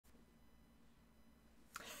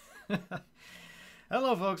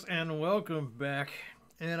Hello, folks, and welcome back.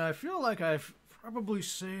 And I feel like I've probably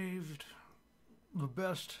saved the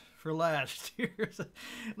best for last here.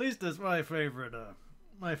 At least that's my favorite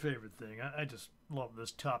thing. I just love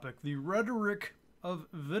this topic. The rhetoric of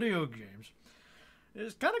video games.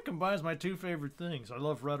 It kind of combines my two favorite things. I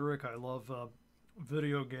love rhetoric. I love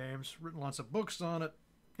video games. Written lots of books on it.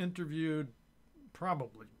 Interviewed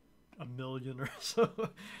probably a million or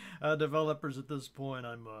so developers at this point.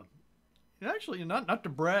 I'm actually not to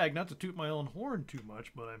brag, not to toot my own horn too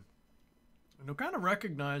much, but I'm kind of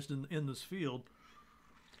recognized in this field.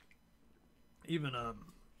 Even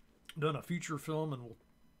done a feature film and will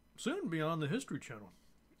soon be on the History Channel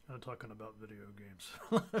talking about video games.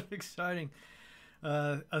 A lot of exciting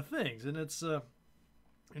things, and it's I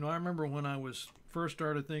remember when I was first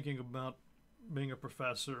started thinking about being a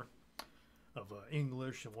professor of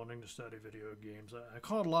English and wanting to study video games. I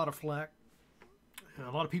caught a lot of flack.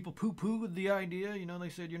 A lot of people poo-pooed the idea. They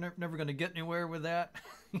said you're never going to get anywhere with that.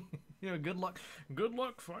 Good luck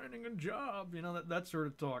finding a job. That sort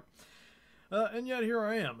of talk. And yet here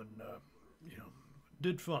I am, and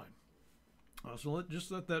did fine. So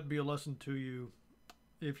just let that be a lesson to you.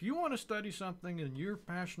 If you want to study something and you're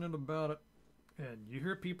passionate about it, and you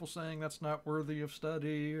hear people saying that's not worthy of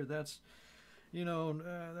study, or that's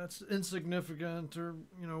insignificant, or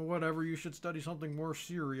whatever, you should study something more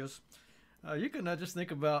serious. You can just think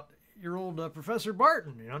about your old Professor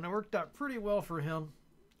Barton. And it worked out pretty well for him.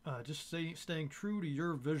 Just staying true to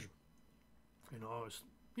your vision.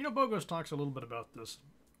 Bogost talks a little bit about this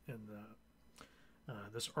in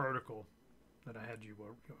this article that I had you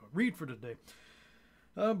read for today.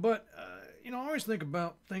 But I always think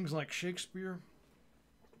about things like Shakespeare.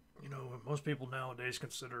 Most people nowadays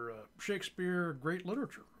consider Shakespeare great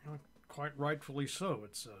literature. Quite rightfully so.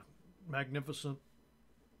 It's magnificent.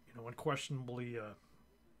 Unquestionably,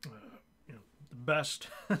 the best,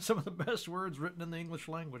 some of the best words written in the English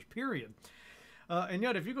language, period. And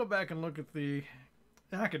yet, if you go back and look at the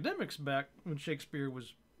academics back when Shakespeare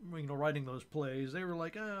was, writing those plays, they were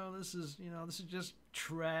like, oh, this is just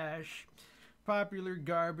trash, popular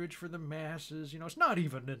garbage for the masses. It's not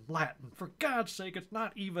even in Latin. For God's sake, it's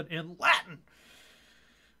not even in Latin.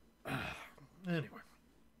 Anyway.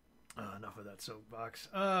 Enough of that soapbox.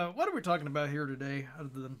 What are we talking about here today,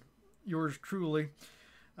 other than yours truly?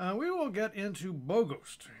 We will get into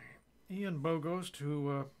Bogost, Ian Bogost,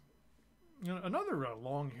 who, another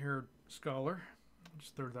long-haired scholar.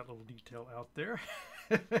 Just throw that little detail out there.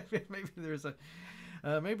 Maybe there's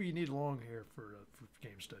maybe you need long hair for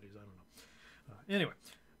game studies. I don't know.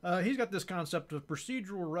 Anyway, he's got this concept of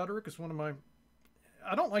procedural rhetoric. It's one of my.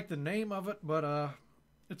 I don't like the name of it, but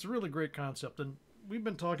it's a really great concept, and we've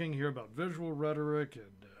been talking here about visual rhetoric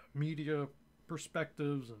and media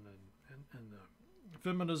perspectives and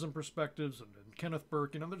feminism perspectives and Kenneth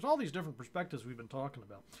Burke. There's all these different perspectives we've been talking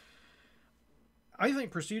about. I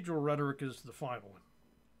think procedural rhetoric is the final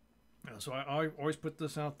one. So I always put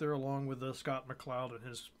this out there along with Scott McCloud and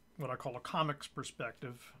his what I call a comics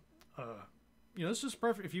perspective. This is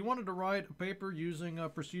perfect. If you wanted to write a paper using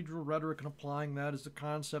procedural rhetoric and applying that as a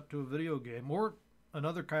concept to a video game or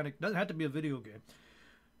another kind of, doesn't have to be a video game.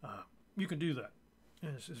 You can do that.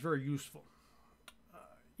 And it's very useful.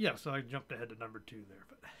 Yes, I jumped ahead to number 2 there.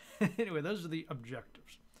 But anyway, those are the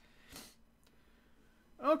objectives.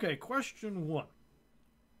 Okay, question 1.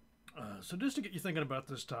 So just to get you thinking about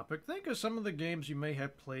this topic, think of some of the games you may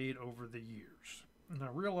have played over the years. And I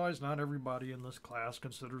realize not everybody in this class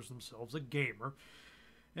considers themselves a gamer.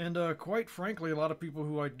 And quite frankly, a lot of people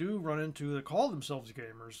who I do run into that call themselves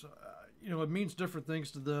gamers, it means different things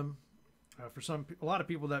to them. For a lot of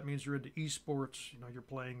people, that means you're into esports. You're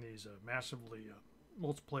playing these massively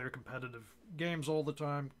multiplayer competitive games all the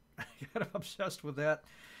time. Kind of obsessed with that.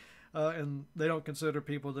 And they don't consider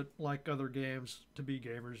people that like other games to be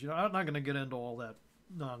gamers. I'm not going to get into all that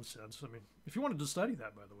nonsense. If you wanted to study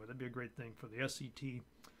that, by the way, that'd be a great thing for the SCT,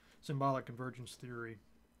 Symbolic Convergence Theory,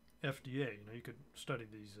 FDA. You could study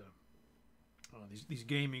these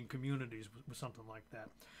gaming communities with something like that.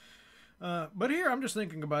 But here, I'm just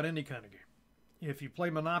thinking about any kind of game. If you play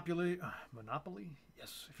Monopoly,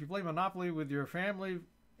 yes. If you play Monopoly with your family,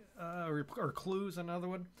 or Clue's another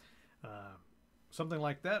one, something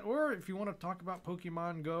like that. Or if you want to talk about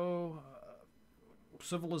Pokemon Go,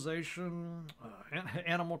 Civilization,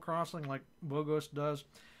 Animal Crossing, like Bogost does,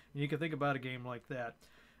 you can think about a game like that.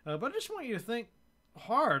 But I just want you to think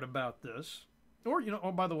hard about this. Or,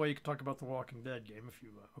 by the way, you can talk about the Walking Dead game if you,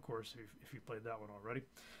 of course, if you played that one already.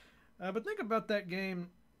 But think about that game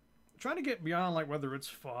try to get beyond like whether it's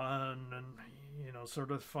fun and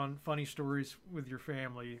sort of funny stories with your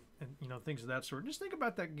family and things of that sort. Just think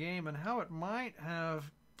about that game and how it might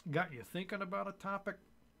have got you thinking about a topic,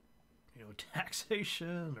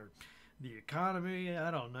 taxation or the economy.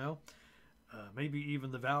 I don't know. Maybe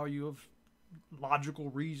even the value of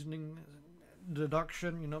logical reasoning,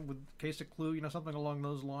 deduction. With case of clue. Something along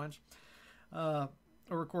those lines. Or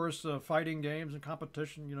of course, fighting games and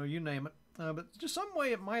competition. You name it. But just some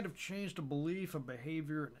way it might have changed a belief, a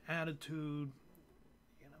behavior, an attitude.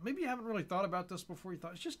 Maybe you haven't really thought about this before. You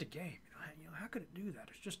thought it's just a game. How could it do that?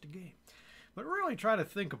 It's just a game. But really try to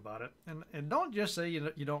think about it, and don't just say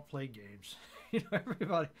you don't play games.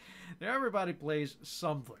 Everybody plays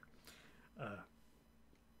something.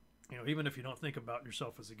 Even if you don't think about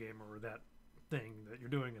yourself as a gamer or that thing that you're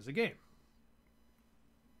doing as a game.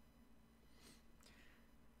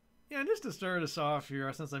 Yeah, just to start us off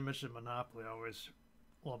here, since I mentioned Monopoly, I always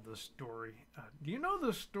love this story. Do you know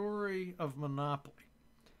the story of Monopoly?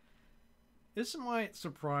 This might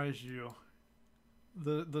surprise you.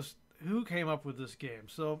 Who came up with this game?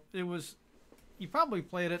 So it was, you probably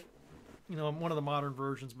played it, in one of the modern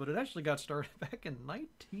versions, but it actually got started back in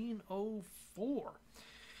 1904.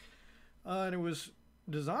 And it was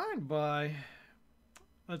designed by,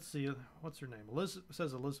 let's see, what's her name? It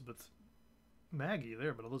says Elizabeth Maggie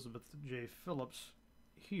there, but Elizabeth J. Phillips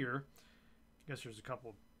here. I guess there's a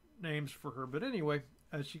couple names for her, but anyway,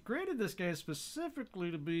 she created this game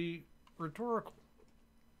specifically to be rhetorical.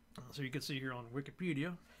 So you can see here on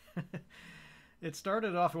Wikipedia. It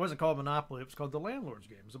started off, it wasn't called Monopoly, it was called The Landlord's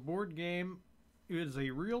Game. It's a board game. It is a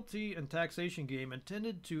realty and taxation game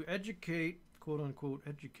intended to educate, quote unquote,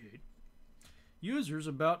 educate users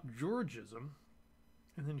about Georgism.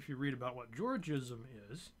 And then if you read about what Georgism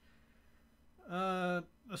is, a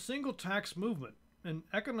single tax movement, an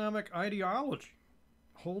economic ideology,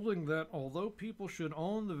 holding that although people should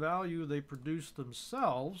own the value they produce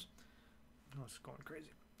themselves, oh, it's going crazy.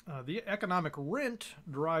 The economic rent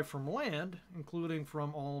derived from land, including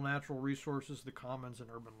from all natural resources, the commons and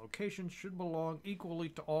urban locations, should belong equally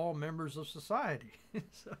to all members of society.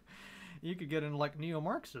 So you could get into like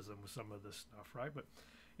neo-Marxism with some of this stuff, right? But,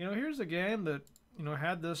 here's a game that,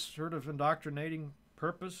 had this sort of indoctrinating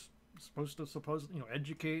purpose, supposed to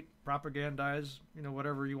educate, propagandize,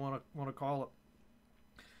 whatever you want to call it.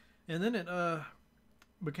 And then it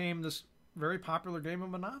became this very popular game of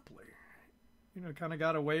Monopoly. Kind of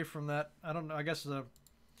got away from that. I don't know. I guess,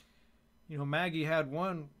 Maggie had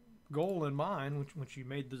one goal in mind when she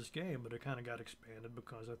made this game, but it kind of got expanded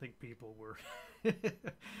because I think people were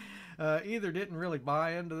either didn't really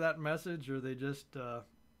buy into that message or they just,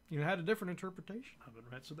 had a different interpretation of it,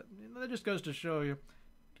 right? So that just goes to show you,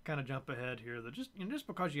 to kind of jump ahead here, that just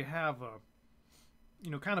because you have a,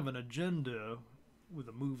 kind of an agenda with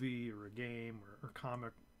a movie or a game or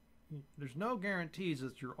comic, there's no guarantees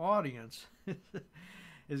that your audience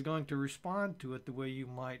is going to respond to it the way you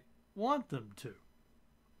might want them to.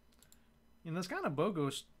 And that's kind of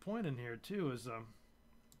Bogost point in here too is,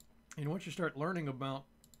 once you start learning about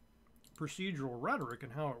procedural rhetoric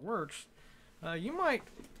and how it works, you might,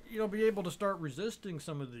 be able to start resisting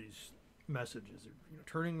some of these messages, or,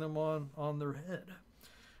 turning them on their head.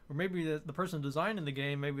 Or maybe the person designing the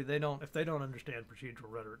game, maybe if they don't understand procedural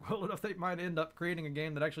rhetoric well enough, they might end up creating a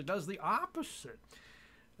game that actually does the opposite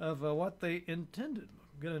of what they intended.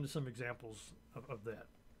 I'll get into some examples of that.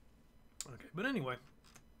 Okay, but anyway,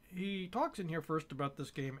 he talks in here first about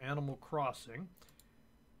this game, Animal Crossing.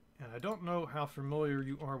 And I don't know how familiar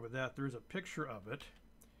you are with that. There's a picture of it.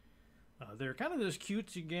 They're kind of this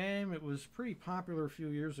cutesy game. It was pretty popular a few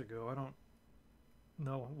years ago. I don't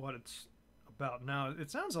know what it's about now.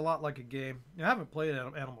 It sounds a lot like a game. I haven't played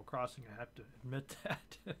Animal Crossing, I have to admit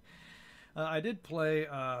that. I did play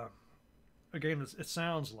a game that it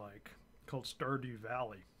sounds like called Stardew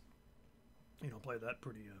Valley. Play that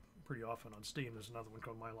pretty often on Steam. There's another one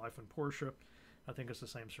called My Life in Portia. I think it's the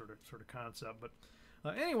same sort of concept. But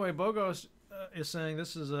anyway, Bogost is saying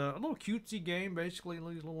this is a little cutesy game, basically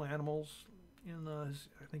these little animals. And I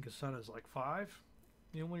think his son is like 5.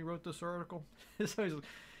 When he wrote this article. So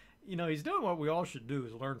he's doing what we all should do,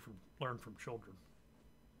 is learn from children.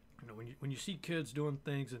 When you see kids doing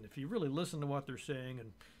things, and if you really listen to what they're saying,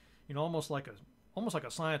 and almost like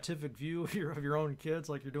a scientific view of your own kids,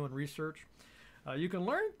 like you're doing research, you can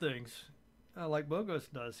learn things like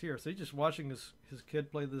Bogost does here. So he's just watching his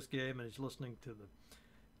kid play this game, and he's listening to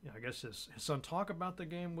I guess his son talk about the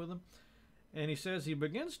game with him. And he says he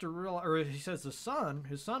begins to realize, or he says his son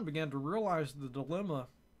began to realize the dilemma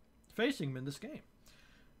facing him in this game.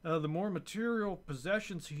 The more material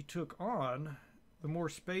possessions he took on, the more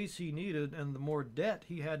space he needed and the more debt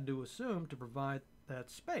he had to assume to provide that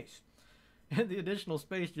space. And the additional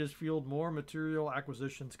space just fueled more material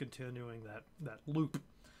acquisitions, continuing that loop.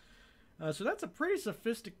 So that's a pretty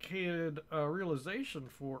sophisticated realization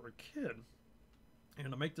for a kid.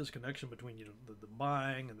 And to make this connection between the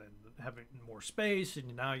buying and then having more space,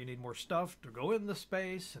 and now you need more stuff to go in the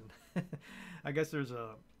space. And I guess there's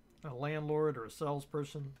a landlord or a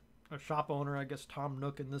salesperson, a shop owner, I guess Tom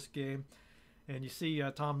Nook in this game. And you see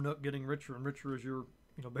Tom Nook getting richer and richer as you're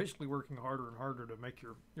basically working harder and harder to make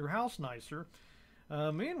your house nicer.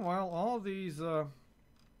 Meanwhile, all these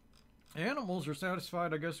animals are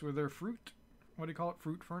satisfied, I guess, with their fruit. What do you call it?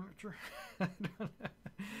 Fruit furniture?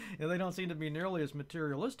 Yeah, they don't seem to be nearly as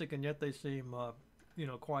materialistic, and yet they seem,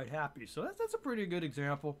 quite happy. So that's a pretty good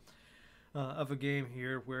example of a game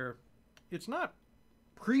here where it's not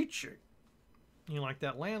preaching. Like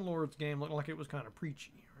that landlord's game looked like it was kind of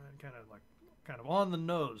preachy, right? Kind of on the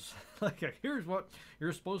nose. Like, here's what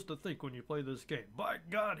you're supposed to think when you play this game. By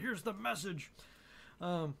God, here's the message.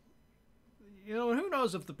 Who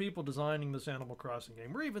knows if the people designing this Animal Crossing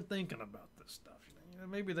game were even thinking about this stuff.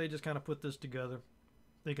 Maybe they just kind of put this together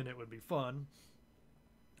thinking it would be fun.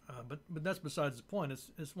 But that's besides the point.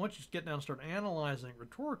 It's once you get down and start analyzing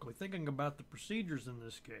rhetorically, thinking about the procedures in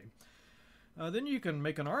this game, then you can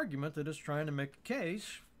make an argument that is trying to make a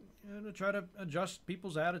case to try to adjust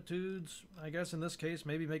people's attitudes. I guess in this case,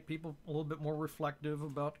 maybe make people a little bit more reflective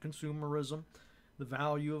about consumerism, the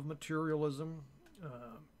value of materialism,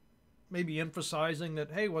 maybe emphasizing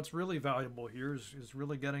that, hey, what's really valuable here is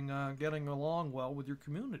really getting along well with your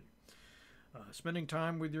community, spending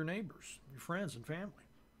time with your neighbors, your friends and family.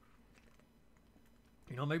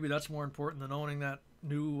 Maybe that's more important than owning that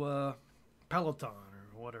new Peloton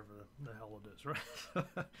or whatever the hell it is, right?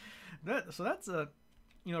 So that's a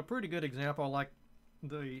pretty good example. I like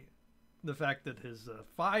the fact that his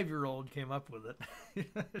 5-year-old came up with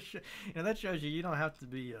it. That shows you don't have to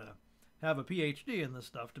be have a PhD in this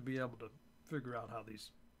stuff to be able to figure out how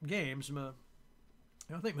these games.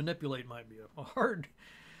 I think manipulate might be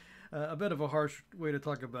a bit of a harsh way to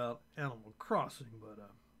talk about Animal Crossing, but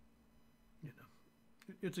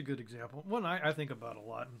it's a good example. One I think about a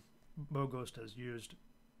lot, and Bogost has used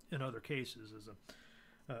in other cases, is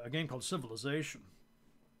a game called Civilization,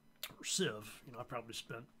 or Civ. I probably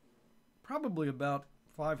spent about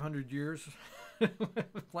 500 years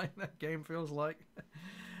playing that game, feels like.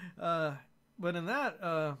 But in that,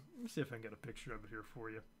 let me see if I can get a picture of it here for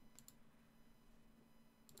you.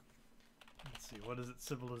 Let's see, what is it?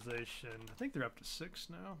 Civilization. I think they're up to 6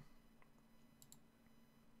 now.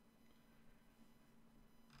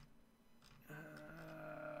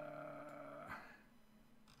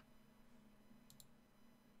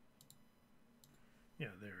 Yeah,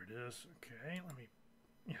 there it is. Okay,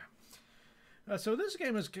 so this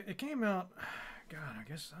game it came out, God, I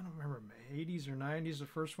guess, I don't remember, 80s or 90s, the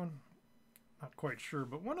first one. Not quite sure,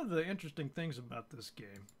 but one of the interesting things about this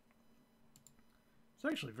game, it's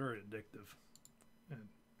actually very addictive. And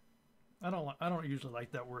I don't usually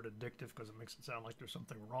like that word addictive because it makes it sound like there's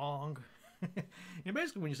something wrong.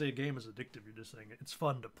 Basically, when you say a game is addictive, you're just saying it's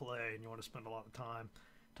fun to play and you want to spend a lot of time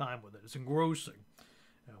with it. It's engrossing.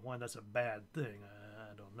 Why that's a bad thing,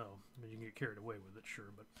 I don't know. I mean, you can get carried away with it,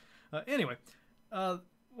 sure. But anyway,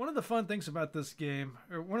 one of the fun things about this game,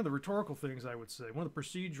 or one of the rhetorical things I would say, one of the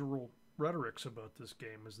procedural rhetorics about this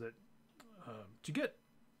game is that to get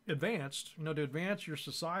advanced, to advance your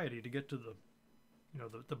society, to get to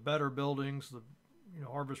the better buildings, the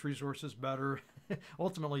harvest resources better,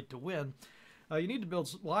 ultimately to win, you need to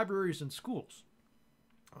build libraries and schools.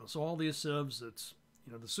 So all these civs, it's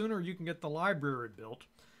the sooner you can get the library built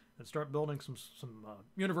and start building some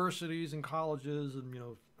universities and colleges, and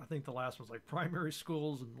I think the last one's like primary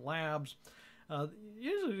schools and labs,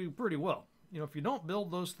 usually do pretty well. If you don't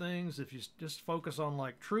build those things, if you just focus on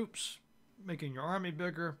like troops, making your army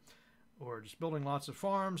bigger, or just building lots of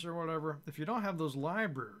farms or whatever, if you don't have those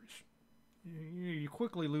libraries, you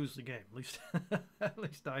quickly lose the game. At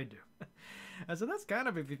least I do. And so that's kind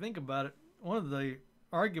of, if you think about it, one of the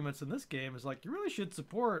arguments in this game is like, you really should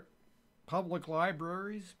support public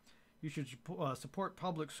libraries, you should support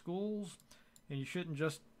public schools, and you shouldn't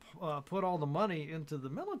just put all the money into the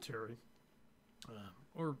military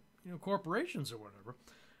or corporations or whatever,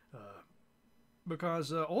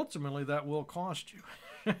 because ultimately that will cost you.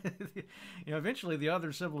 Eventually the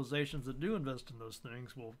other civilizations that do invest in those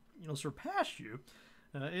things will surpass you,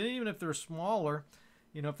 and even if they're smaller,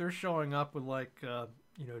 if they're showing up with like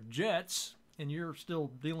jets, and you're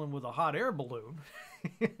still dealing with a hot air balloon,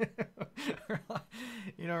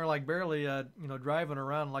 or like barely, driving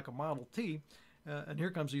around like a Model T, and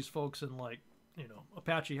here comes these folks in like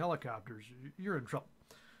Apache helicopters, you're in trouble.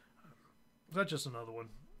 That's just another one.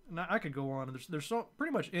 And I could go on. And there's so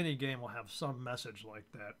pretty much any game will have some message like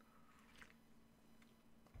that.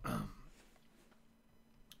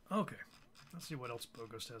 Okay, let's see what else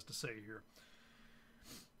Bogost has to say here.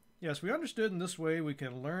 Yes, we understood in this way we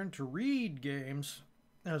can learn to read games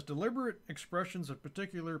as deliberate expressions of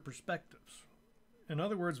particular perspectives. In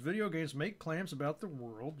other words, video games make claims about the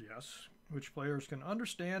world, yes, which players can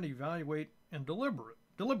understand, evaluate, and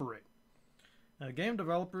deliberate. Game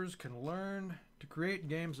developers can learn to create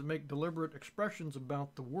games that make deliberate expressions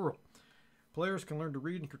about the world. Players can learn to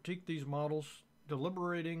read and critique these models,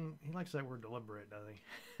 deliberating, he likes that word deliberate, doesn't he?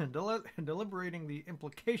 And deliberating the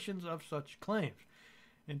implications of such claims.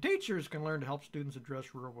 And teachers can learn to help students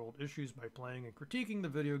address real-world issues by playing and critiquing the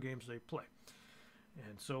video games they play.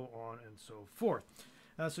 And so on and so forth.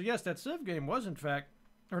 So yes, that Civ game was in fact,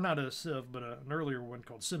 or not a Civ, but an earlier one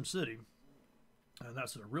called SimCity. And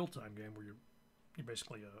that's a real-time game where you're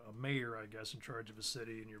basically a mayor, I guess, in charge of a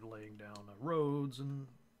city, and you're laying down roads and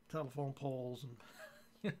telephone poles,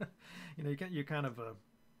 and you're kind of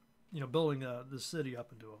building the city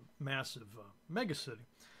up into a massive mega city.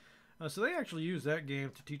 So they actually use that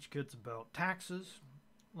game to teach kids about taxes.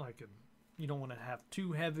 Like you don't want to have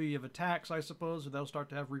too heavy of a tax, I suppose, or they'll start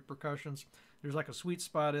to have repercussions. There's like a sweet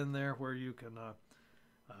spot in there where you can,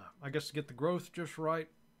 I guess, get the growth just right,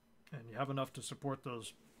 and you have enough to support the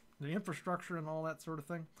infrastructure and all that sort of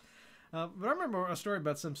thing. But I remember a story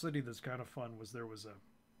about SimCity that's kind of fun. There was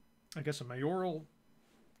a mayoral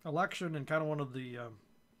election, and kind of one of the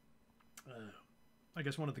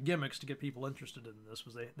one of the gimmicks to get people interested in this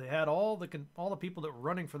was they had all the people that were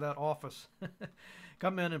running for that office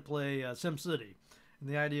come in and play SimCity, and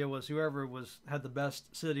the idea was whoever had the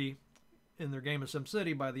best city in their game of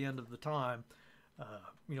SimCity by the end of the time,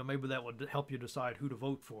 maybe that would help you decide who to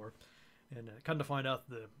vote for. And come to find out,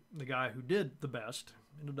 the guy who did the best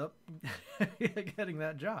ended up getting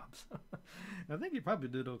that job. So I think he probably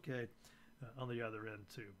did okay on the other end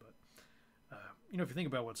too. But if you think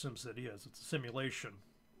about what SimCity is, it's a simulation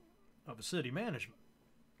of a city management.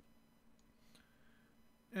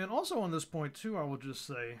 And also on this point too, I will just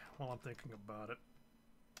say, while I'm thinking about it,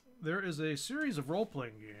 there is a series of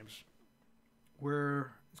role-playing games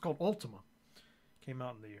where it's called Ultima. Came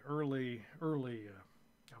out in the early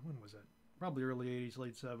when was that? Probably early 80s,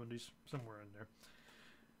 late 70s, somewhere in there.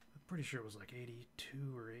 I'm pretty sure it was like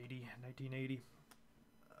 82 or 1980.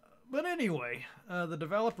 But anyway, the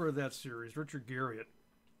developer of that series, Richard Garriott,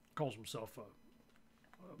 calls himself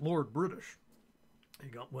Lord British. He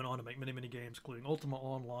went on to make many, many games, including Ultima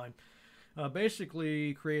Online.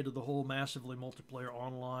 Basically created the whole massively multiplayer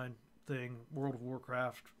online thing. World of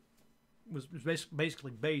Warcraft was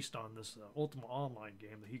basically based on this Ultima Online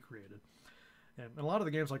game that he created. And a lot of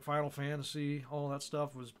the games like Final Fantasy, all that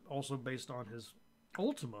stuff was also based on his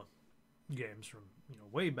Ultima games from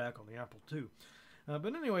way back on the Apple II.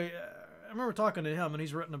 But anyway, I remember talking to him, and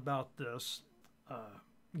he's written about this,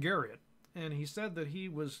 Garriott, and he said that he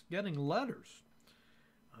was getting letters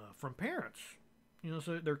from parents.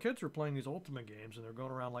 So their kids are playing these Ultima games, and they're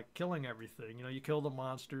going around like killing everything. You kill the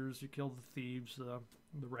monsters, you kill the thieves, the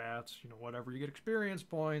rats, whatever. You get experience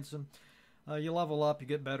points, and you level up, you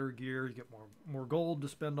get better gear, you get more gold to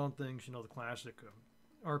spend on things, the classic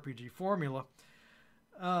RPG formula.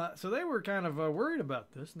 So they were kind of worried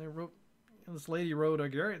about this, and this lady wrote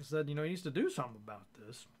Garriott and said, he needs to do something about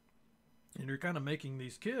this. And you're kind of making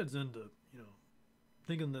these kids into,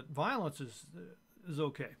 thinking that violence is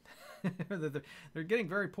okay. They're getting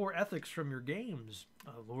very poor ethics from your games,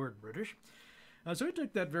 Lord British. So he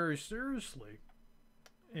took that very seriously,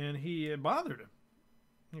 and he bothered him.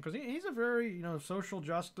 Because he's a very, social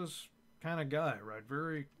justice kind of guy, right?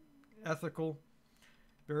 Very ethical,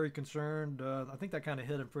 very concerned. I think that kind of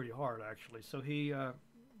hit him pretty hard, actually. So he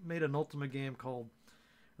made an Ultima game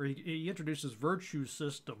he introduced his virtue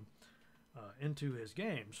system into his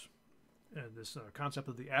games. And this concept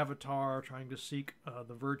of the avatar, trying to seek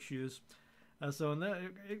the virtues.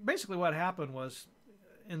 Basically what happened was,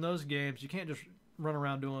 in those games, you can't just run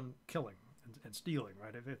around doing killing and stealing,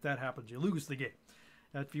 right? If that happens, you lose the game.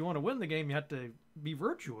 If you want to win the game, you have to be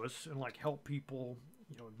virtuous and help people,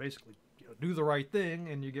 and basically do the right thing,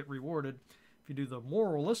 and you get rewarded. If you do the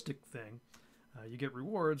moralistic thing, you get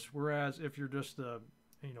rewards. Whereas if you're just a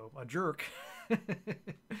jerk,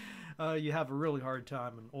 you have a really hard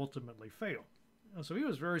time and ultimately fail. So he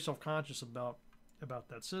was very self-conscious about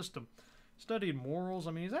that system. Studied morals.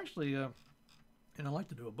 I mean, he's actually, and I'd like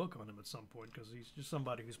to do a book on him at some point because he's just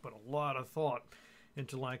somebody who's put a lot of thought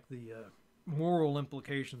into the moral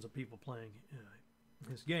implications of people playing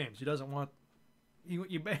his games. He doesn't want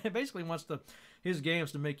Basically wants his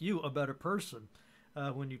games to make you a better person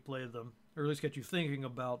when you play them, or at least get you thinking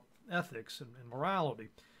about ethics and morality,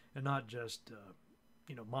 and not just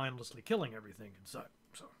mindlessly killing everything inside.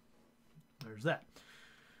 So there's that.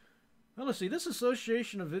 Well, let's see. This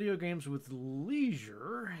association of video games with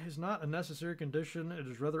leisure is not a necessary condition. It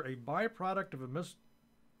is rather a byproduct of a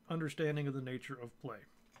misunderstanding of the nature of play.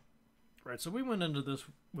 Right, so we went into this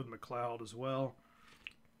with McLeod as well.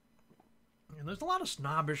 And there's a lot of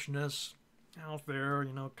snobbishness out there,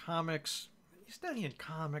 comics. You're studying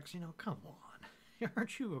comics, come on.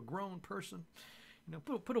 Aren't you a grown person?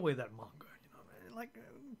 Put away that manga,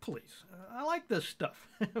 please. I like this stuff.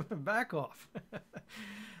 Back off.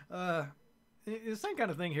 It's the same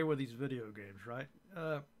kind of thing here with these video games, right?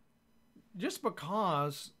 Just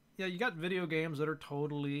because, you got video games that are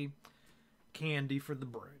totally candy for the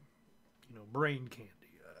brain. Brain candy.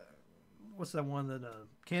 What's that one that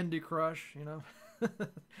Candy Crush,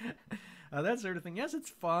 that sort of thing. Yes, it's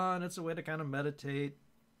fun. It's a way to kind of meditate.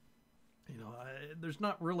 There's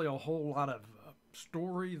not really a whole lot of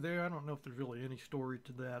story there. I don't know if there's really any story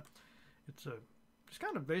to that. It's just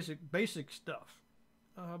kind of basic stuff.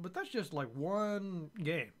 But that's just like one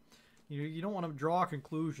game. You don't want to draw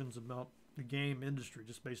conclusions about the game industry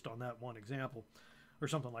just based on that one example, or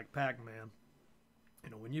something like Pac-Man.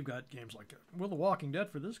 When you've got games like The Walking Dead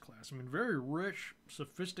for this class, very rich,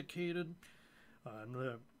 sophisticated.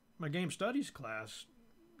 In my game studies class,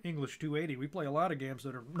 English 280, we play a lot of games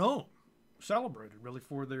that are known, celebrated really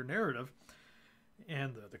for their narrative,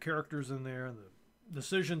 and the characters in there, and the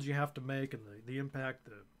decisions you have to make, and the impact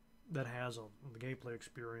that has on the gameplay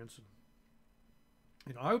experience.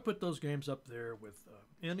 And, I would put those games up there with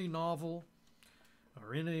any novel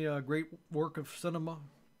or any great work of cinema.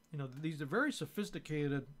 These are very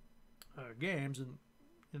sophisticated games, and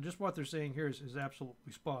just what they're saying here is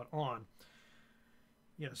absolutely spot on.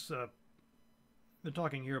 Yes, they're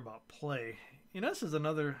talking here about play. This is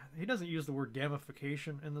another, he doesn't use the word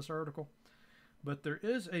gamification in this article, but there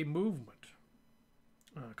is a movement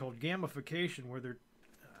called gamification where they're,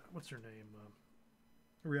 what's her name?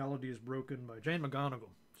 Reality is Broken by Jane McGonigal.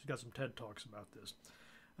 She's got some TED Talks about this.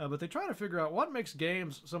 But they try to figure out what makes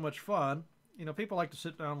games so much fun. People like to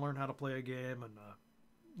sit down and learn how to play a game, and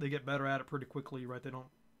they get better at it pretty quickly, right? They don't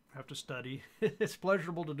have to study. It's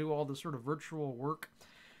pleasurable to do all this sort of virtual work.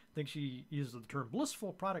 I think she uses the term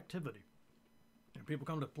blissful productivity. People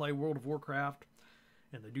come to play World of Warcraft,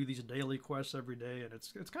 and they do these daily quests every day, and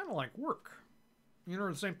it's kind of like work.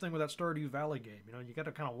 The same thing with that Stardew Valley game. You got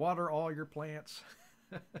to kind of water all your plants.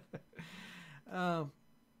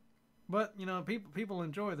 But, people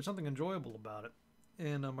enjoy it. There's something enjoyable about it.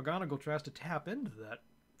 And McGonigal tries to tap into that,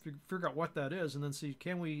 figure out what that is, and then see,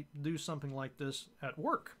 can we do something like this at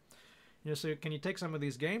work? So can you take some of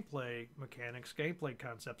these gameplay mechanics, gameplay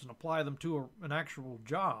concepts, and apply them to an actual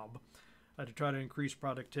job to try to increase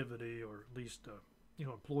productivity, or at least,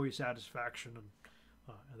 employee satisfaction and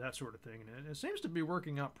that sort of thing. And it seems to be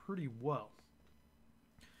working out pretty well.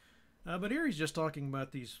 But here he's just talking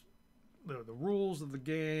about the rules of the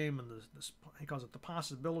game, and he calls it the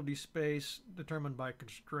possibility space determined by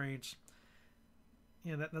constraints.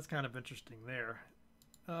 That's kind of interesting there.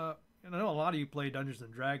 And I know a lot of you play Dungeons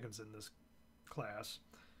and Dragons in this class,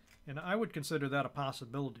 and I would consider that a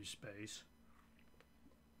possibility space.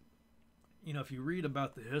 If you read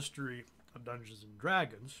about the history of Dungeons and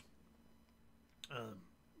Dragons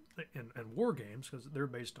and war games, because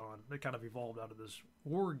they kind of evolved out of this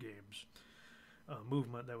war games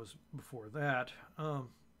movement that was before that.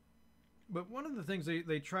 But one of the things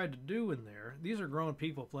they tried to do in there, these are grown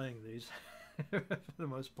people playing these for the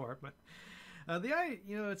most part, but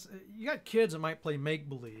it's you got kids that might play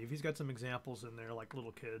make-believe. He's got some examples in there, like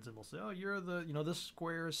little kids, and they'll say, oh, you're this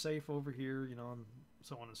square is safe over here, and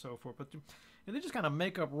so on and so forth. But they just kind of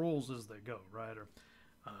make up rules as they go, right? Or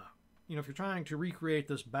if you're trying to recreate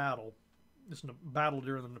this battle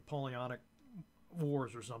during the Napoleonic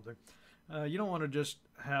Wars or something, you don't want to just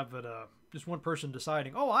have it just one person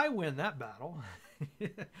deciding, oh, I win that battle. You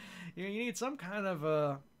need some kind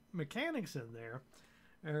of mechanics in there,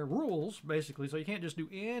 rules basically, so you can't just do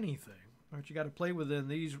anything. Right? You got to play within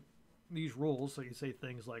these rules. So you say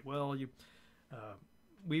things like, well,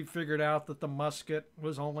 we've figured out that the musket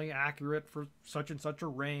was only accurate for such and such a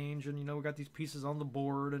range, and we got these pieces on the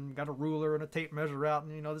board, and got a ruler and a tape measure out,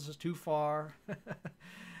 and this is too far.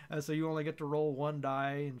 So you only get to roll one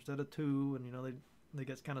die instead of two, and they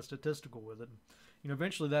get kind of statistical with it. And,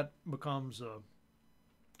 eventually that becomes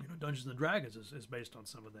Dungeons and Dragons is based on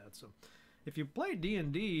some of that. So if you play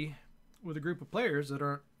D&D with a group of players that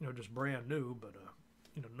aren't just brand new, but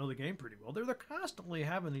know the game pretty well, they're constantly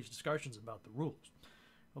having these discussions about the rules.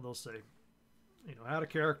 Well, they'll say, add a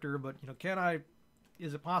character, but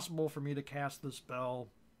is it possible for me to cast this spell,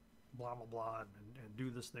 blah blah blah, and do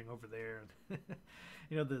this thing over there?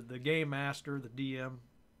 And the game master, the DM,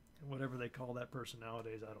 whatever they call that person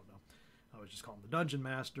nowadays, I don't know. I would just call him the dungeon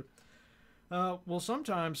master. Will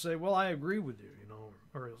sometimes say, well, I agree with you,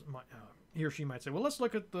 or he or she might say, well, let's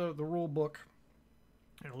look at the rule book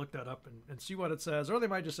and look that up and see what it says. Or they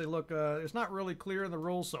might just say, look, it's not really clear in the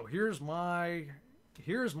rules, so here's my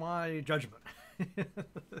judgment.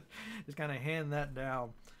 Just kind of hand that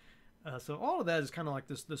down. So all of that is kind of like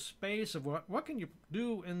this space of what can you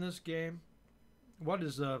do in this game, what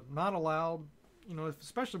is not allowed,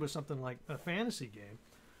 especially with something like a fantasy game,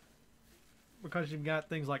 because you've got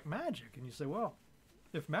things like magic, and you say, well,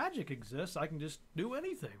 if magic exists, I can just do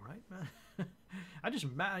anything, right? I just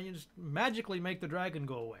magically make the dragon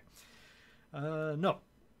go away. No,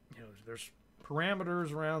 there's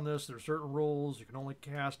parameters around this. There's certain rules. You can only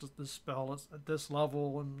cast this spell at this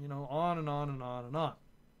level, and on and on and on and on.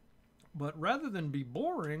 But rather than be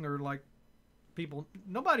boring or like people,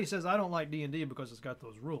 nobody says I don't like D&D because it's got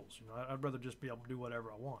those rules. I'd rather just be able to do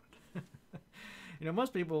whatever I want.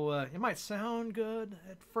 Most people, it might sound good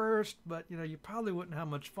at first, but you probably wouldn't have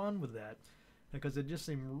much fun with that because it just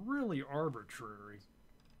seemed really arbitrary.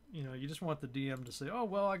 You just want the DM to say, oh,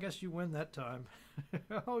 well, I guess you win that time.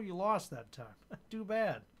 Oh, you lost that time. Too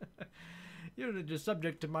bad. You're just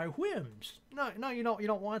subject to my whims. No, you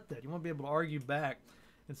don't want that. You want to be able to argue back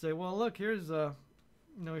and say, well, look, here's the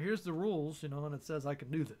rules, and it says I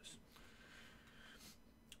can do this.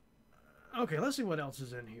 Okay, let's see what else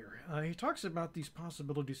is in here. He talks about these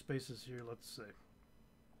possibility spaces here, let's say.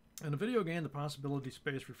 In a video game, the possibility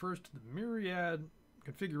space refers to the myriad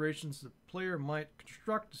configurations the player might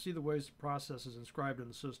construct to see the ways the processes inscribed in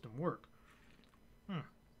the system work.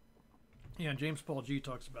 Yeah, and James Paul G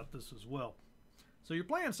talks about this as well. So you're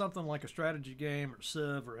playing something like a strategy game or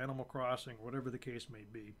Civ or Animal Crossing or whatever the case may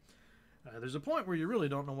be. There's a point where you really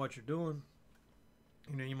don't know what you're doing.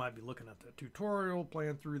 You might be looking at that tutorial,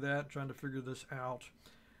 playing through that, trying to figure this out.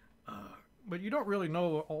 But you don't really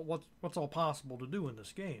know what's all possible to do in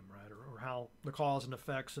this game, right? Or how the cause and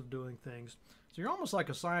effects of doing things. So you're almost like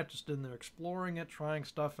a scientist in there, exploring it, trying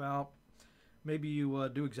stuff out. Maybe you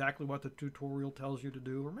do exactly what the tutorial tells you to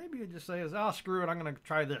do, or maybe you just say, oh, screw it, I'm going to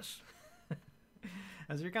try this.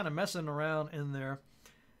 As you're kind of messing around in there.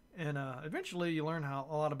 And eventually you learn a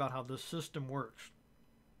lot about how this system works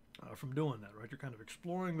from doing that, right? You're kind of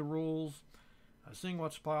exploring the rules, seeing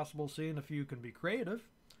what's possible, seeing if you can be creative.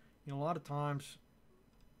 A lot of times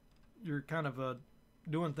you're kind of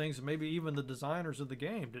doing things that maybe even the designers of the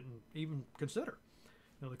game didn't even consider.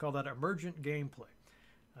 They call that emergent gameplay.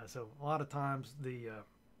 So a lot of times I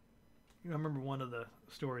remember one of the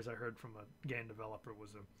stories I heard from a game developer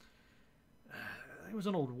was it was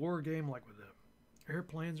an old war game like with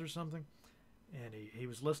airplanes or something, and he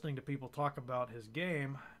was listening to people talk about his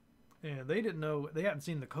game, and they hadn't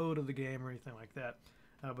seen the code of the game or anything like that.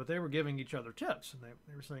 But they were giving each other tips, and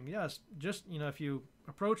they were saying, yes, just, if you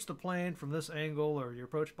approach the plane from this angle or you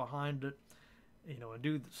approach behind it, and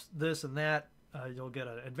do this and that, you'll get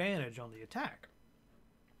an advantage on the attack.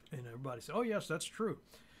 And everybody said, oh, yes, that's true.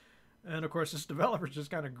 And, of course, this developer's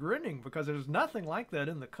just kind of grinning because there's nothing like that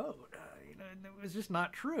in the code. It was just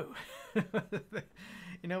not true.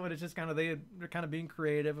 But it's just kind of, they're kind of being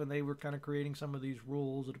creative, and they were kind of creating some of these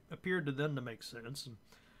rules that appeared to them to make sense. And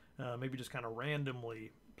maybe just kind of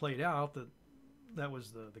randomly played out that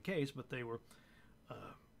was the case, but they were,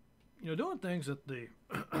 doing things that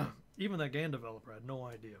even that game developer had no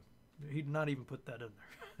idea. He did not even put that in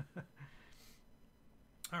there.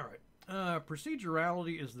 All right.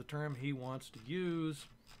 Procedurality is the term he wants to use.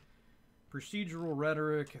 Procedural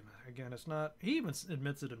rhetoric, and again, it's not, he even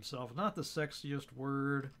admits it himself, not the sexiest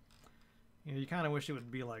word. You kind of wish it would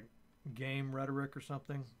be like game rhetoric or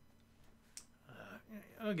something.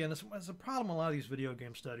 Again, it's a problem a lot of these video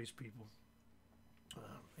game studies people.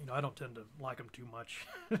 I don't tend to like them too much.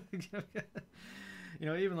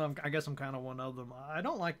 Even though I guess I'm kind of one of them. I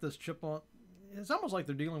don't like this chip on. It's almost like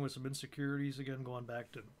they're dealing with some insecurities again, going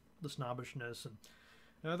back to the snobbishness, and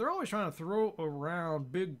they're always trying to throw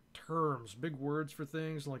around big terms, big words for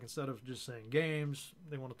things. Like instead of just saying games,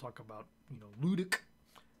 they want to talk about ludic,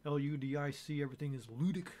 Ludic. Everything is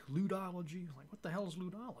ludic, ludology. Like what the hell is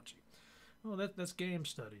ludology? Oh, that's game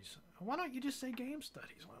studies. Why don't you just say game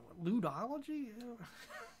studies? Ludology?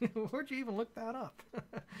 Where'd you even look that up?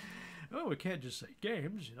 Oh, we can't just say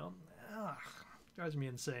games, drives me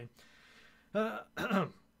insane. I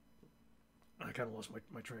kind of lost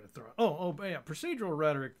my train of thought. Oh, yeah, procedural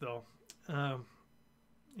rhetoric, though.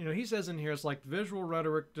 he says in here, it's like visual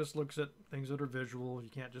rhetoric just looks at things that are visual. You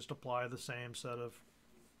can't just apply the same set of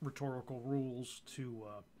rhetorical rules to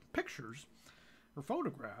pictures or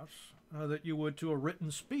photographs that you would to a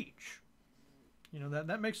written speech.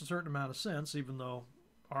 That makes a certain amount of sense, even though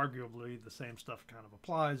arguably the same stuff kind of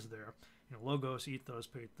applies there. Logos, ethos,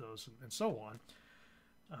 pathos, and so on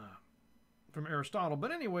from Aristotle.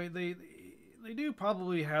 But anyway, they do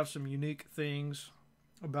probably have some unique things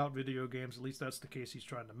about video games. At least that's the case he's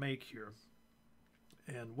trying to make here.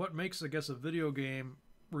 And what makes, I guess, a video game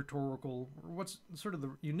rhetorical, or what's sort of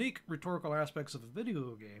the unique rhetorical aspects of a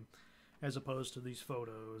video game as opposed to these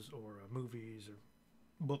photos or movies or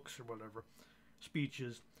books or whatever,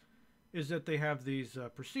 speeches, is that they have these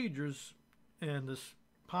procedures and this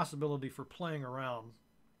possibility for playing around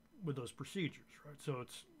with those procedures, right? So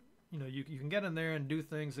it's, you can get in there and do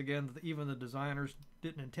things, again, that even the designers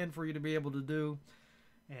didn't intend for you to be able to do.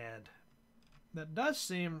 And that does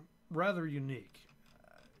seem rather unique.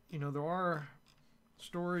 There are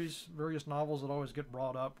stories, various novels that always get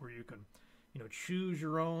brought up where you can, choose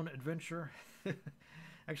your own adventure.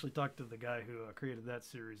 Actually talked to the guy who created that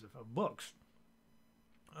series of books.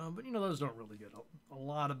 But, those don't really get a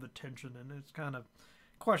lot of attention, and it's kind of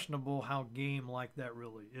questionable how game like that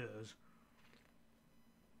really is.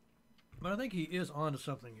 But I think he is onto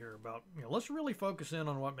something here about, let's really focus in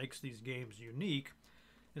on what makes these games unique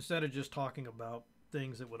instead of just talking about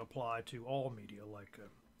things that would apply to all media. Like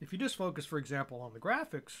if you just focus, for example, on the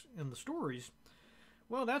graphics and the stories,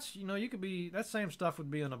 well, that's, that same stuff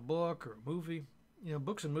would be in a book or a movie.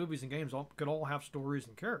 Books and movies and games could all have stories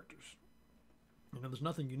and characters. There's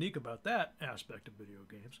nothing unique about that aspect of video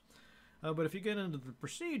games. But if you get into the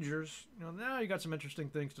procedures, now you got some interesting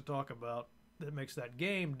things to talk about that makes that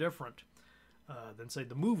game different than, say,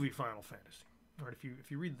 the movie Final Fantasy. Right?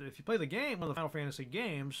 If you play the game, one of the Final Fantasy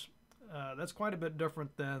games, that's quite a bit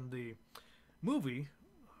different than the movie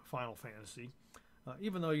Final Fantasy.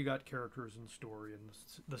 Even though you got characters and story and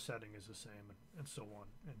the setting is the same and so on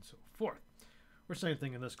and so forth. Or same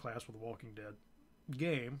thing in this class with The Walking Dead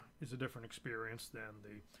game is a different experience than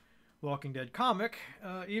the Walking Dead comic,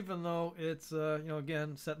 even though it's,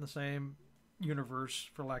 again, set in the same universe,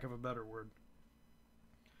 for lack of a better word.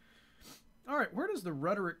 All right, where does the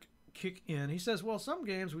rhetoric kick in? He says, well, some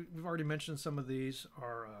games, we've already mentioned some of these,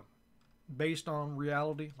 are based on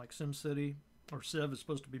reality, like SimCity, or Civ is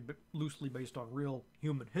supposed to be loosely based on real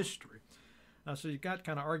human history. So you've got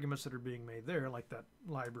kind of arguments that are being made there, like that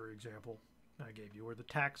library example I gave you, or the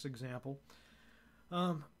tax example.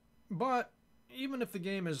 But even if the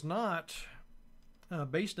game is not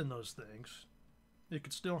based in those things, it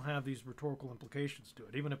could still have these rhetorical implications to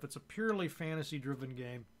it. Even if it's a purely fantasy-driven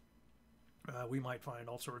game, we might find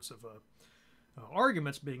all sorts of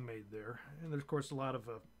arguments being made there. And there's, of course, a lot of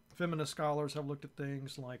feminist scholars have looked at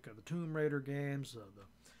things like the Tomb Raider games, the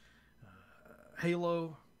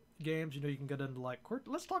Halo games. You can get into, like,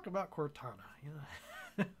 let's talk about Cortana.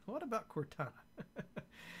 What about Cortana?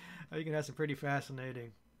 You can have some pretty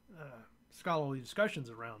fascinating scholarly discussions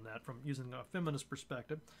around that from using a feminist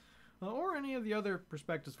perspective or any of the other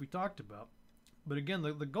perspectives we talked about. But again,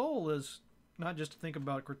 the goal is not just to think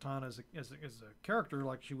about Cortana as a character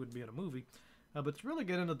like she would be in a movie, but to really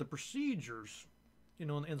get into the procedures,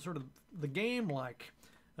 and sort of the game-like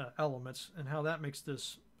elements and how that makes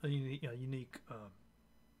this a unique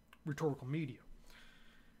rhetorical medium.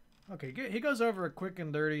 Okay, he goes over a quick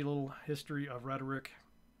and dirty little history of rhetoric.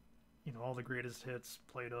 All the greatest hits,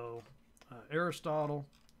 Plato, Aristotle,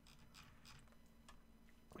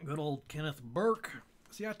 good old Kenneth Burke.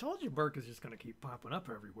 See, I told you Burke is just going to keep popping up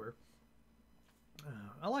everywhere.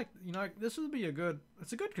 I like, this would be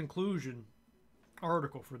it's a good conclusion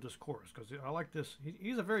article for this course, because I like this.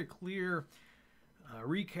 He's a very clear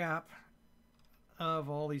recap of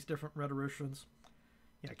all these different rhetoricians.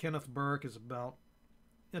 Kenneth Burke is about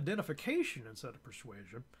identification instead of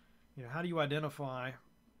persuasion. How do you identify?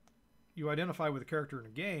 You identify with a character in a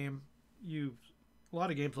game. A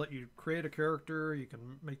lot of games let you create a character. You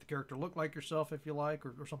can make the character look like yourself if you like,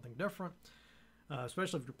 or something different.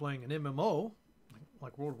 Especially if you're playing an MMO,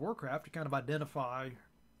 like World of Warcraft, you kind of identify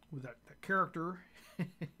with that character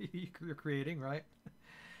you're creating, right?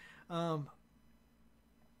 The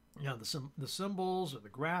symbols or the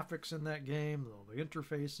graphics in that game, the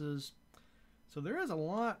interfaces. So there is a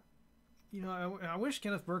lot. I wish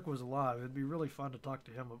Kenneth Burke was alive. It'd be really fun to talk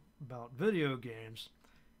to him about video games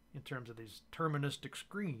in terms of these deterministic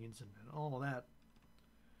screens and all of that.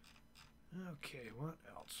 Okay, what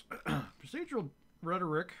else? Procedural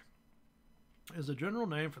rhetoric is a general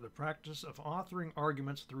name for the practice of authoring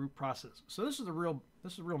arguments through processes. So this is the real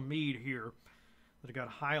meat here that I got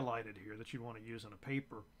highlighted here that you'd want to use in a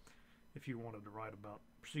paper if you wanted to write about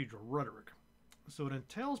procedural rhetoric. So it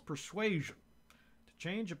entails persuasion to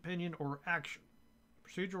change opinion or action.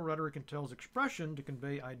 Procedural rhetoric entails expression to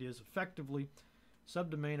convey ideas effectively,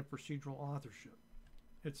 subdomain of procedural authorship.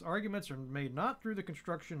 Its arguments are made not through the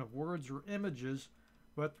construction of words or images,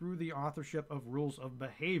 but through the authorship of rules of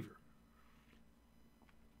behavior,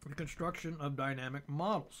 the construction of dynamic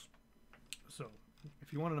models. So,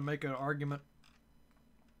 if you wanted to make an argument,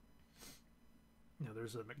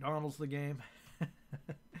 there's a McDonald's the game.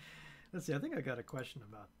 Let's see, I think I got a question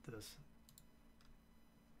about this.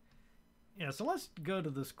 Yeah, so let's go to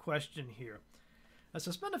this question here.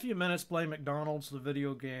 So spend a few minutes playing McDonald's, the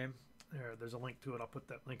video game. There's a link to it. I'll put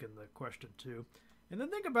that link in the question too. And then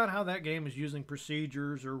think about how that game is using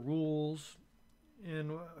procedures or rules.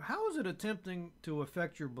 And how is it attempting to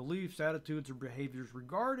affect your beliefs, attitudes, or behaviors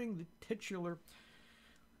regarding the titular,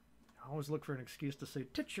 I always look for an excuse to say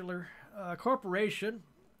titular, corporation,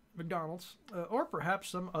 McDonald's, or perhaps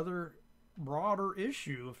some other broader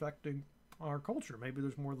issue affecting our culture. Maybe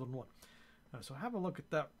there's more than one. So have a look at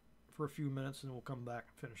that for a few minutes and we'll come back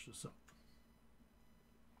and finish this up.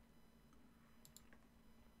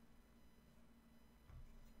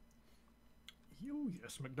 Oh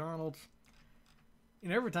yes, McDonald's.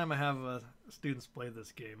 Every time I have students play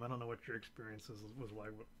this game, I don't know what your experiences was like,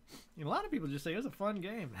 but a lot of people just say it's a fun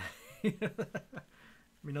game.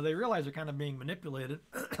 They realize they're kind of being manipulated,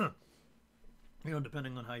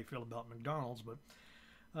 depending on how you feel about McDonald's. But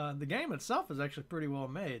the game itself is actually pretty well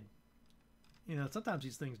made. Sometimes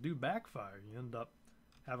these things do backfire. You end up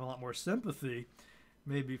having a lot more sympathy,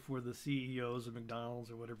 maybe for the CEOs of McDonald's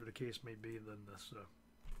or whatever the case may be, than this,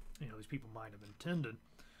 these people might have intended.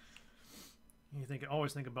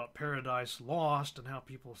 Always think about Paradise Lost and how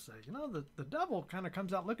people say, the devil kind of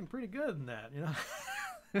comes out looking pretty good in that,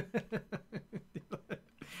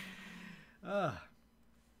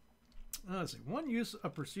 Let's see. One use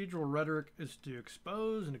of procedural rhetoric is to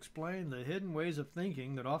expose and explain the hidden ways of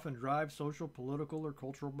thinking that often drive social, political, or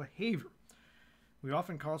cultural behavior. We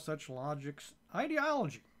often call such logics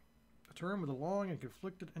ideology, a term with a long and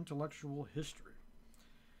conflicted intellectual history.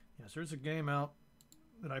 Yes, there's a game out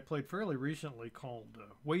that I played fairly recently called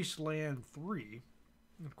Wasteland 3.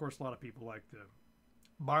 And of course, a lot of people like the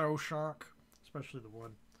Bioshock, especially the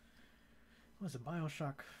one. What was it,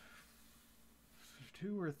 Bioshock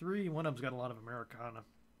 2 or 3? One of them's got a lot of Americana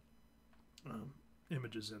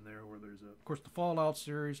images in there, where there's, of course, the Fallout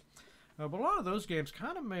series. But a lot of those games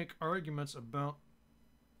kind of make arguments about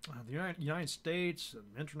the United States and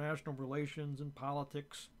international relations and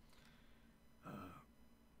politics.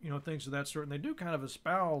 Things of that sort. And they do kind of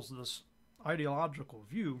espouse this ideological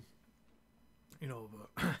view,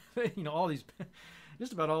 all these,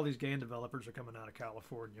 just about all these game developers are coming out of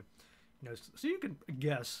California. So you can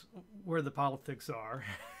guess where the politics are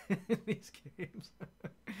in these games.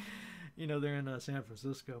 They're in San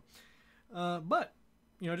Francisco. But,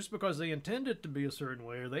 just because they intend it to be a certain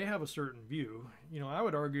way or they have a certain view, I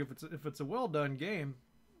would argue if it's a well-done game,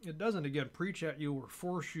 it doesn't, again, preach at you or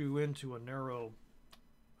force you into a narrow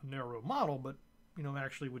model, but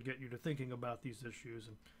actually would get you to thinking about these issues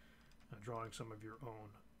and drawing some of your own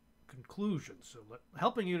conclusions. So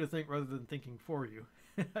helping you to think rather than thinking for you,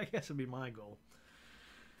 I guess would be my goal.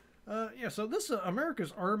 So this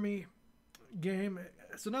America's Army game,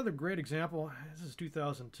 it's another great example. This is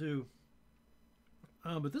 2002.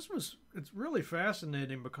 But it's really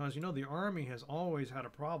fascinating because, the Army has always had a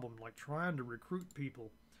problem like trying to recruit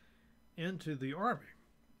people into the Army.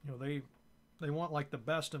 They want like the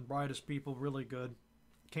best and brightest people, really good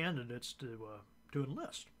candidates to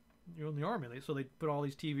enlist, in the Army. So they put all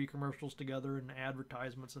these TV commercials together and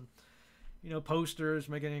advertisements and, posters,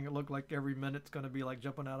 making it look like every minute's going to be like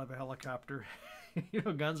jumping out of a helicopter,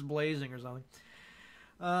 guns blazing or something.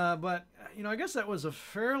 But, I guess that was a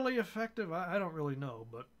fairly effective, I don't really know,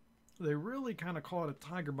 but they really kind of caught a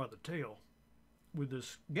tiger by the tail with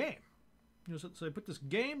this game. So they put this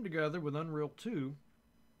game together with Unreal 2.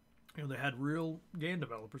 They had real game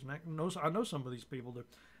developers, and I know some of these people. They're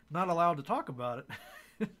not allowed to talk about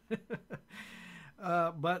it.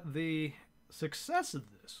 But the success of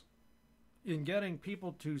this in getting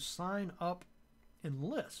people to sign up,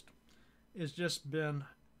 enlist, has just been,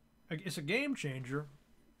 it's a game changer,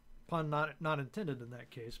 pun not intended in that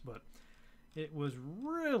case, but it was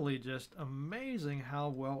really just amazing how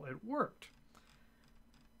well it worked.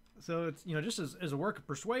 So it's, just as a work of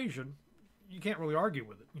persuasion, you can't really argue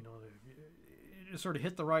with it. It sort of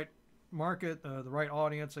hit the right market, the right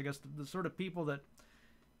audience. I guess the sort of people that,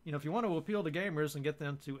 if you want to appeal to gamers and get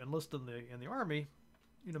them to enlist in the Army,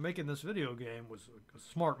 making this video game was a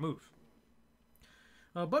smart move.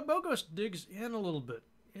 But Bogost digs in a little bit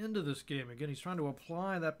into this game. Again, he's trying to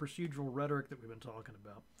apply that procedural rhetoric that we've been talking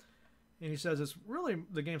about. And he says it's really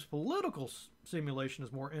the game's political simulation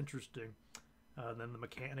is more interesting than the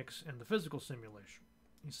mechanics and the physical simulation.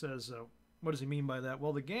 He says, what does he mean by that?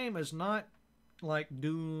 Well, the game is not like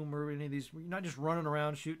Doom or any of these. You're not just running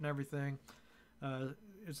around shooting everything.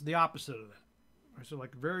 It's the opposite of that. So,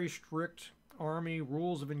 like very strict Army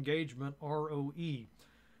rules of engagement (ROE)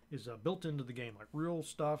 is built into the game, like real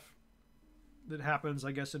stuff that happens,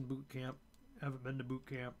 I guess, in boot camp. Haven't been to boot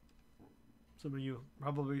camp. Some of you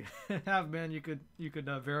probably have been. You could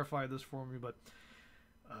verify this for me, but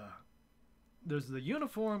there's the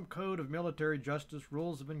Uniform Code of Military Justice,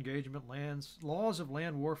 Rules of Engagement, Laws of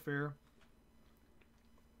Land Warfare.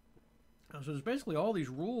 So there's basically all these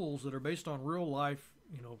rules that are based on real life,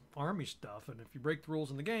 Army stuff, and if you break the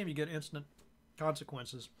rules in the game, you get instant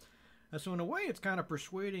consequences. And so in a way, it's kind of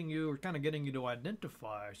persuading you, or kind of getting you to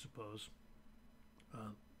identify, I suppose,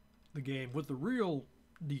 the game with the real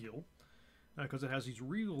deal, because it has these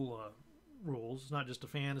real rules. It's not just a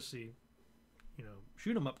fantasy,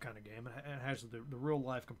 shoot 'em up kind of game. It has the real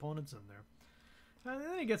life components in there. And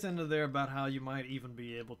then he gets into there about how you might even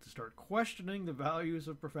be able to start questioning the values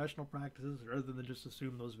of professional practices rather than just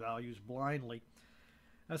assume those values blindly.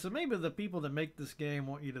 So maybe the people that make this game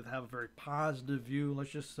want you to have a very positive view,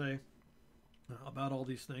 let's just say, about all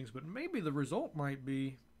these things. But maybe the result might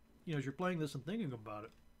be, as you're playing this and thinking about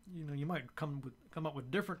it, you might come up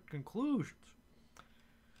with different conclusions.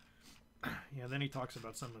 Then he talks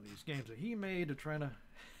about some of these games that he made to try to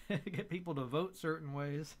get people to vote certain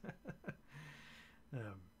ways.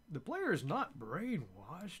 The player is not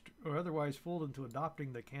brainwashed or otherwise fooled into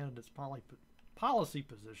adopting the candidate's policy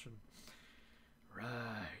position.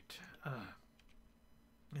 Right.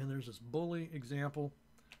 And there's this bully example.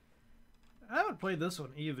 I haven't played this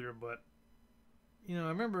one either, but I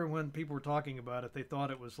remember when people were talking about it, they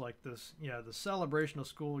thought it was like this, the celebration of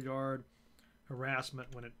schoolyard harassment.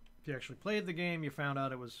 If you actually played the game, you found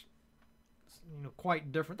out it was,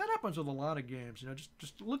 quite different. That happens with a lot of games.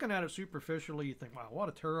 Just looking at it superficially, you think, wow, what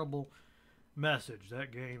a terrible message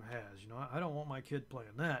that game has. I don't want my kid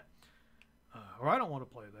playing that, or I don't want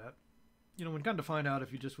to play that. When kind of find out,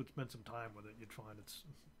 if you just would spend some time with it, you'd find it's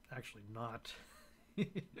actually not,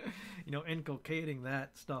 inculcating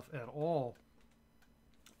that stuff at all.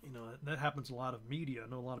 That happens a lot of media. I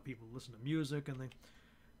know a lot of people listen to music and they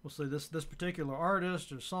will say this particular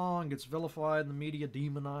artist or song gets vilified in the media,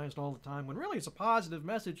 demonized all the time, when really it's a positive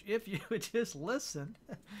message if you would just listen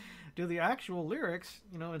to the actual lyrics,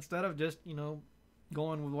 instead of just,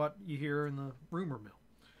 going with what you hear in the rumor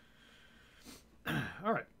mill.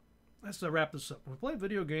 All right, let's wrap this up. When we play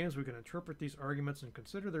video games, we can interpret these arguments and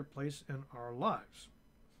consider their place in our lives.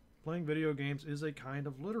 Playing video games is a kind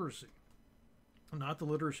of literacy. Not the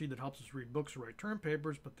literacy that helps us read books or write term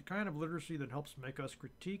papers, but the kind of literacy that helps make us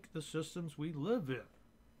critique the systems we live in.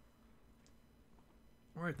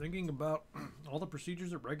 All right, thinking about all the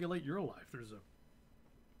procedures that regulate your life. There's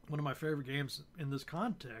one of my favorite games in this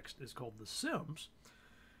context is called The Sims.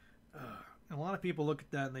 And a lot of people look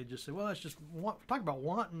at that and they just say, well, that's just talk about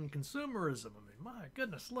wanton consumerism. I mean, my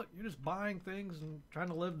goodness, look, you're just buying things and trying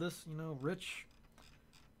to live this, rich,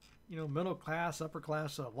 middle class, upper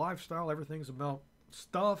class lifestyle. Everything's about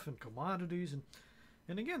stuff and commodities,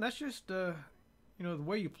 and again, that's just the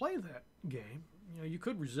way you play that game. You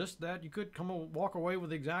could resist that. You could walk away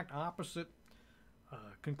with the exact opposite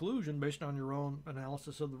conclusion based on your own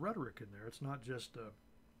analysis of the rhetoric in there. It's not just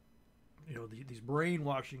these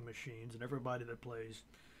brainwashing machines, and everybody that plays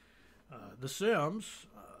The Sims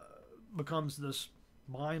becomes this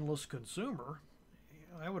mindless consumer.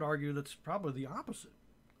 I would argue that's probably the opposite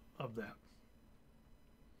of that.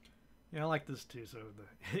 I like this too. So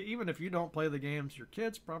even if you don't play the games, your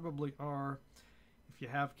kids probably are, if you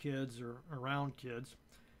have kids or around kids.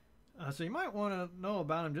 So you might want to know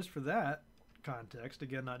about them just for that context.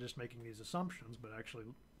 Again, not just making these assumptions, but actually,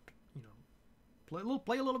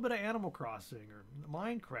 play a little bit of Animal Crossing or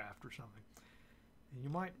Minecraft or something. And you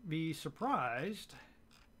might be surprised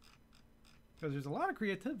because there's a lot of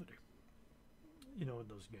creativity, in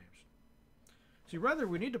those games. See, rather,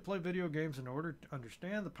 we need to play video games in order to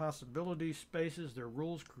understand the possibility spaces their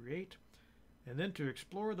rules create, and then to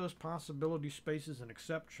explore those possibility spaces and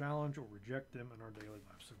accept, challenge, or reject them in our daily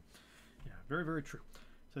lives. So, very, very true.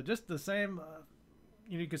 So just the same,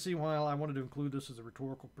 you can see why I wanted to include this as a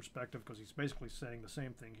rhetorical perspective, because he's basically saying the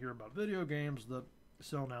same thing here about video games that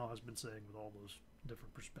Sell Now has been saying with all those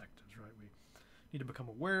different perspectives, right? We need to become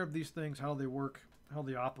aware of these things, how they work, how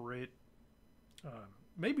they operate,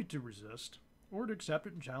 maybe to resist, or to accept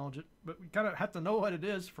it and challenge it, but we kind of have to know what it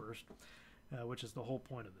is first, which is the whole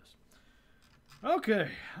point of this. Okay,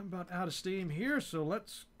 I'm about out of steam here, so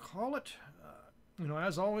let's call it.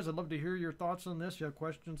 As always, I'd love to hear your thoughts on this. If you have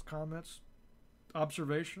questions, comments,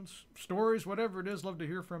 observations, stories, whatever it is, love to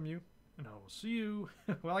hear from you. And I will see you.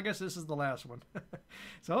 Well, I guess this is the last one.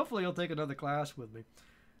 So hopefully you'll take another class with me.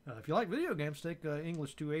 If you like video games, take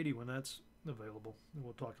English 280 when that's available. And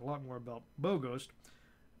we'll talk a lot more about Bogost.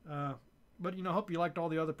 But, hope you liked all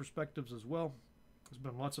the other perspectives as well. It's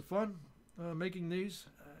been lots of fun making these.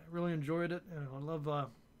 I really enjoyed it. And I love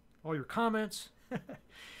all your comments.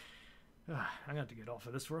 I got to get off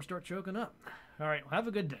of this before I start choking up. All right, well, have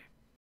a good day.